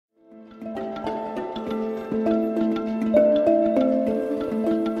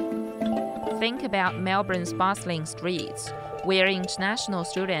Think about Melbourne's bustling streets, where international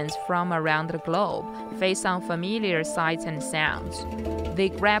students from around the globe face unfamiliar sights and sounds. They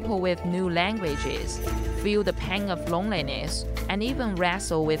grapple with new languages, feel the pang of loneliness, and even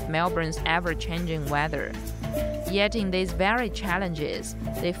wrestle with Melbourne's ever-changing weather. Yet in these very challenges,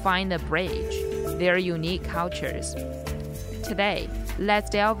 they find a bridge, their unique cultures. Today, let's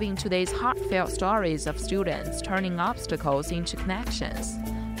delve into these heartfelt stories of students turning obstacles into connections.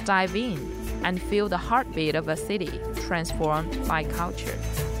 Dive in and feel the heartbeat of a city transformed by culture.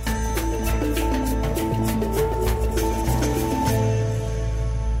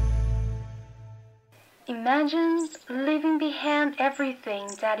 Imagine leaving behind everything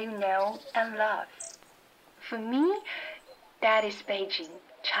that you know and love. For me, that is Beijing,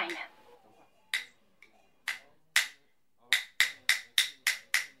 China.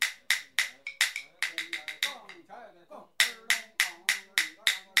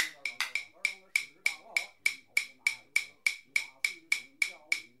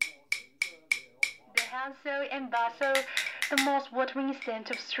 The hustle and bustle, the mouth-watering scent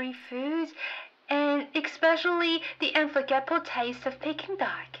of street food, and especially the unforgettable taste of Peking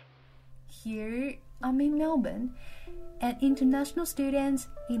duck. Here, I'm in Melbourne, and international students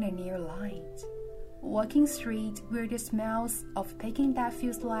in a near lines, walking street where the smells of Peking duck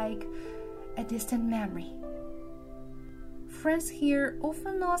feels like a distant memory. Friends here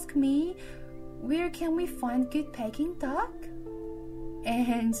often ask me, where can we find good Peking duck?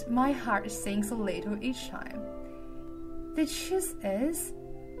 And my heart sinks a little each time. The truth is,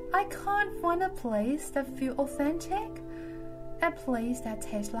 I can't find a place that feels authentic, a place that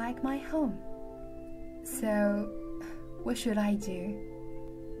tastes like my home. So, what should I do?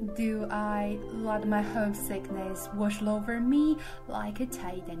 Do I let my homesickness wash over me like a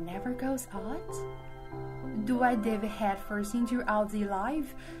tide that never goes out? Do I dive headfirst into Aussie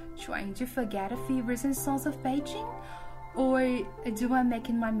life, trying to forget the fevers and songs of Beijing? Or do I make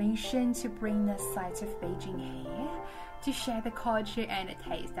it my mission to bring the sights of Beijing here, to share the culture and the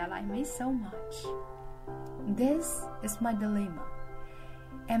taste that I miss so much? This is my dilemma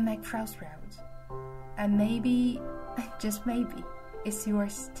and my crossroads. And maybe, just maybe, it's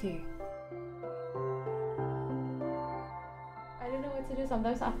yours too. I don't know what to do.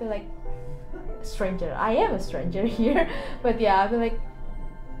 Sometimes I feel like a stranger. I am a stranger here. But yeah, I feel like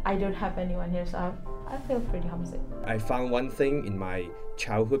I don't have anyone here, so I feel pretty homesick. I found one thing in my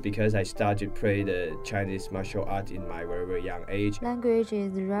childhood because I started to play the Chinese martial art in my very, very young age. Language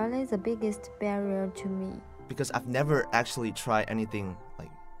is really the biggest barrier to me. Because I've never actually tried anything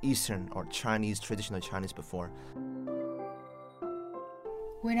like Eastern or Chinese, traditional Chinese before.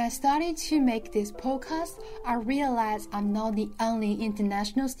 When I started to make this podcast, I realized I'm not the only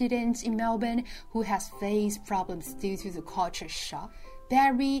international student in Melbourne who has faced problems due to the culture shock.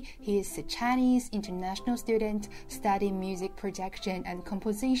 Barry, he is a Chinese international student studying music production and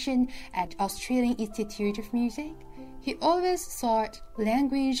composition at Australian Institute of Music. He always thought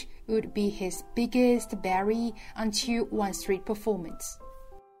language would be his biggest barrier until one street performance.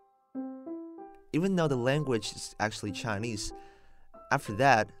 Even though the language is actually Chinese, after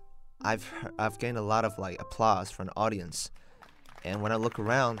that, I've gained a lot of applause from the audience. And when I look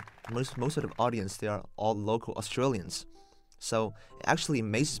around, most of the audience, they are all local Australians. So it actually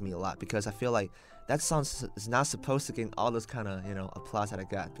amazes me a lot because I feel like that song is not supposed to get all this kind of applause that I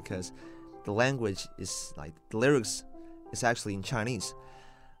got, because the language is the lyrics is actually in Chinese.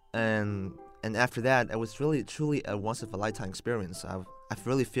 And after that, it was really truly a once of a lifetime experience. I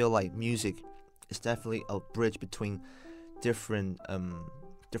really feel like music is definitely a bridge between different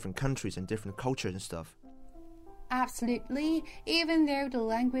countries and different cultures and stuff. Absolutely. Even though the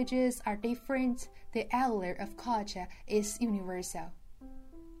languages are different, the allure of culture is universal.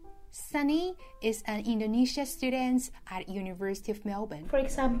 Sunny is an Indonesian student at University of Melbourne. For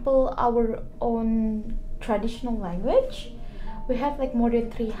example, our own traditional language, we have more than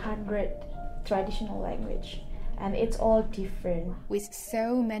 300 traditional language, and it's all different. With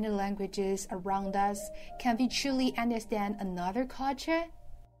so many languages around us, can we truly understand another culture?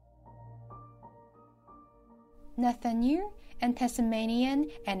 Nathaniel, a Tasmanian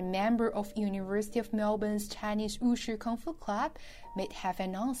and member of University of Melbourne's Chinese Wushu Kung Fu Club, may have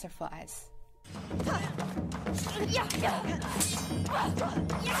an answer for us.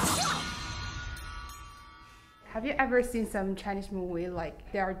 Have you ever seen some Chinese movie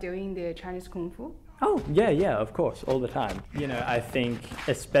they are doing the Chinese Kung Fu? Oh, yeah, of course, all the time. I think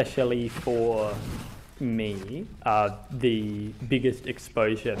especially for me, the biggest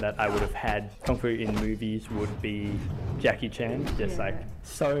exposure that I would have had Kung Fu in movies would be Jackie Chan,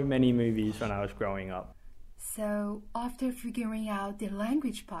 so many movies when I was growing up. So, after figuring out the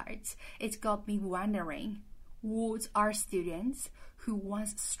language part, it got me wondering, what are students who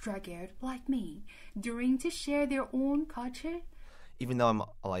once struggled like me doing to share their own culture? Even though I'm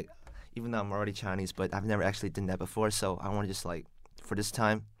already Chinese, but I've never actually done that before, so I want to just for this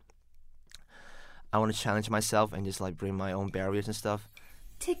time, I want to challenge myself and just bring my own barriers and stuff.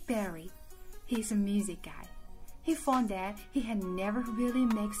 Take Barry. He's a music guy. He found that he had never really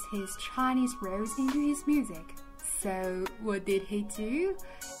mixed his Chinese roots into his music. So, what did he do?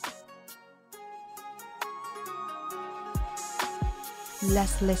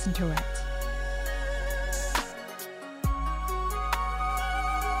 Let's listen to it.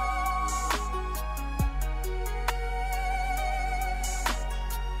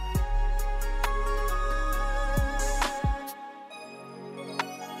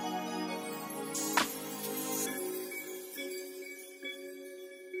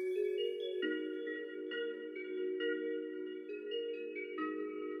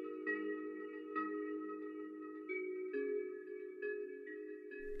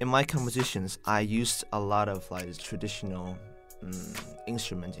 In my compositions, I used a lot of traditional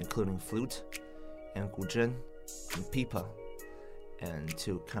instruments, including flute and guzheng and pipa, and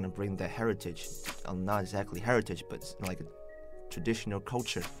to kind of bring that heritage, not exactly heritage, but a traditional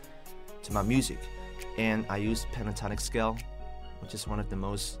culture to my music. And I used pentatonic scale, which is one of the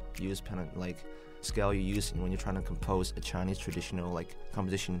most used scale you use when you're trying to compose a Chinese traditional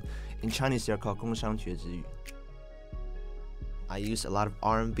composition. In Chinese, they're called 宫商角徵羽. I use a lot of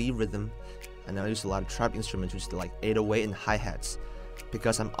R&B rhythm, and I use a lot of trap instruments, which is 808 and hi-hats,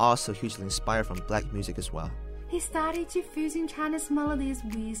 because I'm also hugely inspired from black music as well. He started to fusing Chinese melodies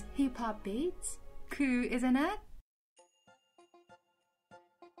with hip-hop beats. Cool, isn't it?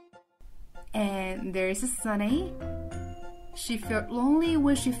 And there's Sunny. She felt lonely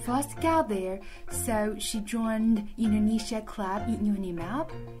when she first got there, so she joined Indonesia club in Unimap.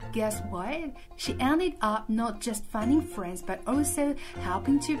 Guess what? She ended up not just finding friends but also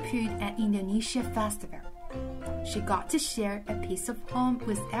helping to put an Indonesia festival. She got to share a piece of home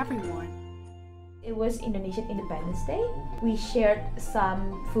with everyone. It was Indonesian Independence Day. We shared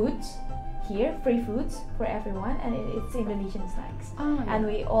some foods here, free foods for everyone, and it's Indonesian snacks. Oh, yeah. And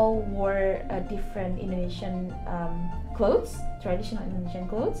we all wore different Indonesian clothes, traditional Indonesian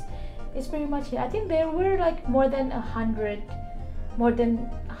clothes. It's pretty much it. I think there were more than 100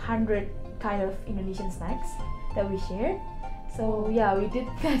 kind of Indonesian snacks that we shared. So yeah, we did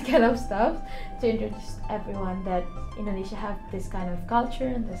that kind of stuff to introduce everyone that Indonesia have this kind of culture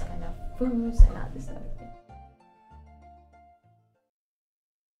and this kind of foods and other stuff.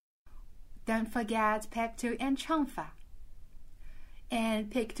 Don't forget Pekto and Changfa. And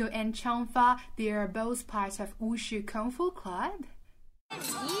Pekto and Changfa, they are both parts of Wushu Kung Fu Club.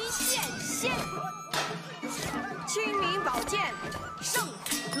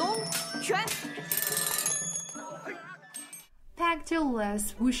 Pekto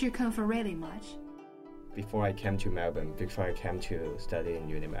loves Wushu Kung Fu really much. Before I came to Melbourne, before I came to study in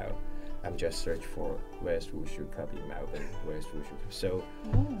Unimel, I'm just search for where's Wushu Club in Melbourne, where's Wushu Club. So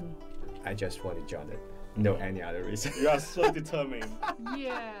I just want to join it. No any other reason. You are so determined.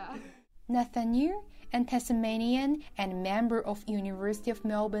 Yeah. Nathaniel, a Tasmanian and member of University of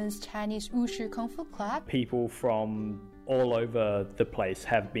Melbourne's Chinese Wushu Kung Fu Club. People from all over the place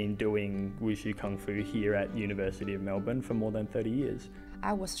have been doing Wushu Kung Fu here at University of Melbourne for more than 30 years.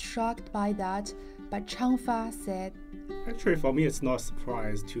 I was shocked by that, but Changfa said, Actually, for me, it's not a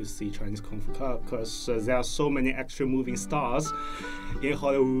surprise to see Chinese Kung Fu Club because there are so many action moving stars in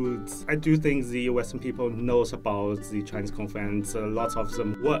Hollywood. I do think the Western people knows about the Chinese Kung Fu, and a lot of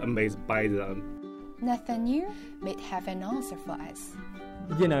them were amazed by them. Nathaniel may have an answer for us.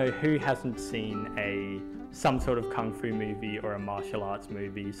 You know, who hasn't seen some sort of kung fu movie or a martial arts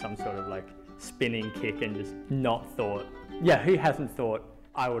movie, some sort of spinning kick, and just not thought, who hasn't thought,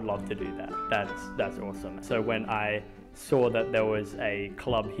 I would love to do that. That's awesome. So when I saw that there was a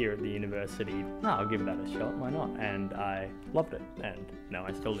club here at the university, I'll give that a shot, why not? And I loved it, and now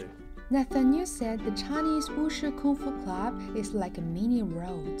I still do. Nathaniel said the Chinese Wushu Kung Fu Club is like a mini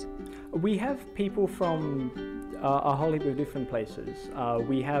road. We have people from a whole heap of different places.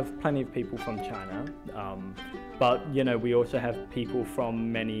 We have plenty of people from China, but we also have people from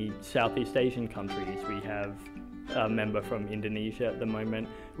many Southeast Asian countries. We have a member from Indonesia at the moment.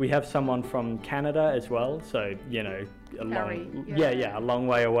 We have someone from Canada as well, so a long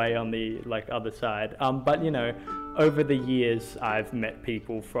way away on the other side. But over the years, I've met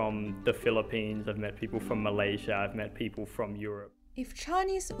people from the Philippines, I've met people from Malaysia, I've met people from Europe. If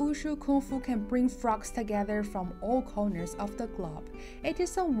Chinese Wushu Kung Fu can bring frogs together from all corners of the globe, it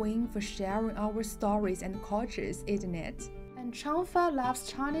is a win for sharing our stories and cultures, isn't it? And Changfa loves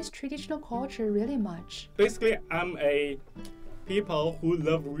Chinese traditional culture really much. Basically, I'm a people who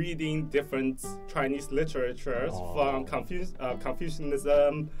love reading different Chinese literatures from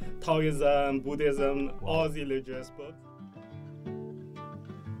Confucianism, Taoism, Buddhism, all the religious books.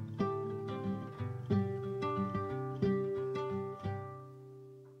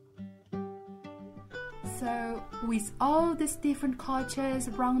 So, with all these different cultures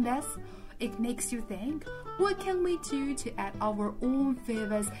around us, it makes you think, what can we do to add our own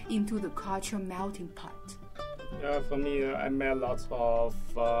flavors into the cultural melting pot? For me, I met lots of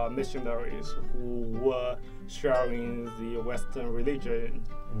missionaries who were sharing the Western religion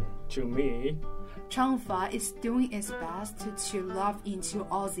to me. Changfa is doing its best to love into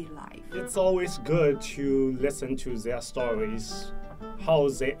Aussie life. It's always good to listen to their stories, how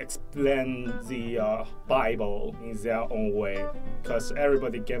they explain the Bible in their own way, because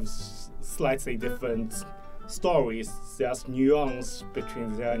everybody gives slightly different stories. There's nuance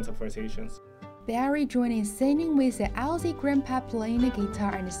between their interpretations. Barry joined in singing with the Aussie grandpa playing the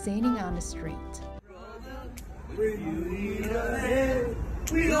guitar and singing on the street.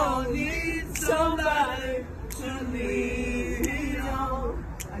 We all need somebody to lean on.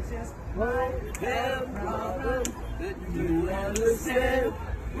 I just might have a problem that you understand.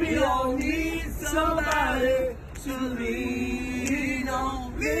 We all need somebody to lean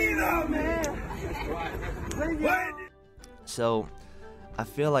on. Lean on, man. So, I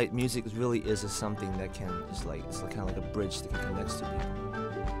feel like music really is something that can just like, it's kind of like a bridge that can connect to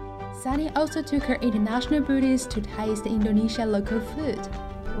people. Sunny also took her international buddies to taste Indonesian local food.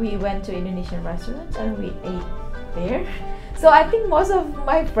 We went to Indonesian restaurants and we ate there. So I think most of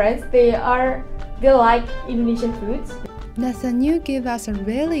my friends, they like Indonesian foods. Nathan, you give us a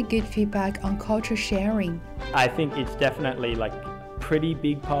really good feedback on culture sharing. I think it's definitely like a pretty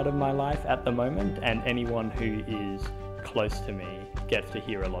big part of my life at the moment, and anyone who is close to me gets to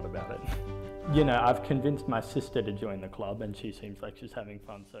hear a lot about it. You know, I've convinced my sister to join the club and she seems like she's having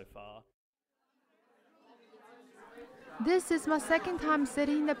fun so far. This is my second time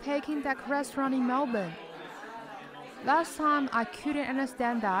sitting in the Peking Duck restaurant in Melbourne. Last time I couldn't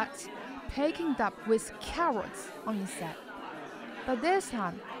understand that Peking duck with carrots on inside. But this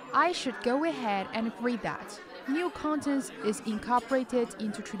time I should go ahead and agree that new content is incorporated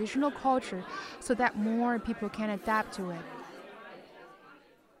into traditional culture so that more people can adapt to it.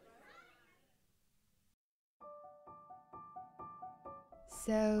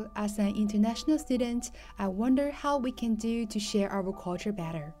 So, as an international student, I wonder how we can do to share our culture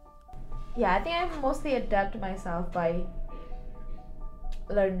better. Yeah, I think I mostly adapt myself by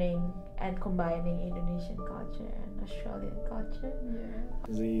learning and combining Indonesian culture and Australian culture.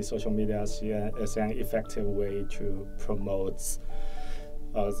 Yeah. The social media is an effective way to promote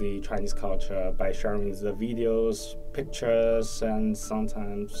the Chinese culture by sharing the videos, pictures, and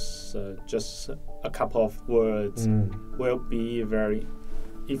sometimes just a couple of words will be very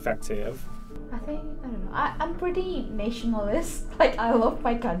effective. I don't know, I'm pretty nationalist. Like, I love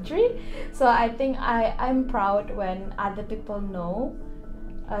my country, so I think I'm proud when other people know,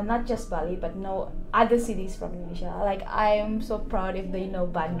 not just Bali, but know other cities from Indonesia. Like, I am so proud if they know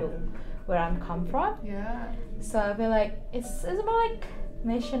Bandung, where I'm come from. Yeah. So I feel like it's about like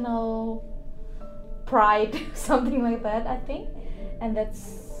national pride, something like that, I think, and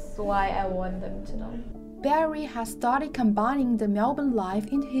that's why I want them to know. Barry has started combining the Melbourne life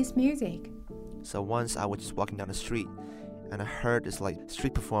into his music. So once I was just walking down the street and I heard this like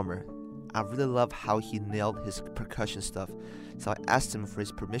street performer. I really love how he nailed his percussion stuff. So I asked him for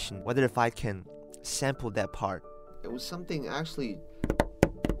his permission whether if I can sample that part. It was something actually.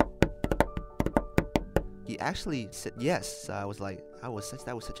 He actually said yes. So I was like, that was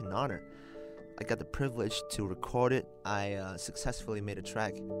such an honor. I got the privilege to record it. I successfully made a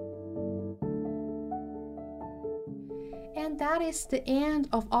track. And that is the end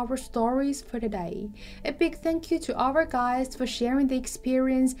of our stories for today. A big thank you to our guys for sharing the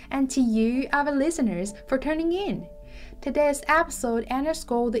experience and to you, our listeners, for tuning in. Today's episode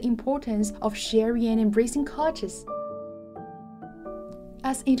underscored the importance of sharing and embracing cultures.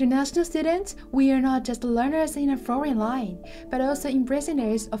 As international students, we are not just learners in a foreign land, but also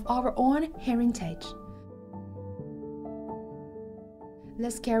embracers of our own heritage.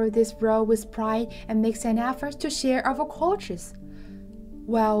 Let's carry this role with pride and make an effort to share our cultures,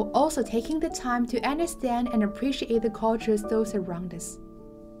 while also taking the time to understand and appreciate the cultures those around us.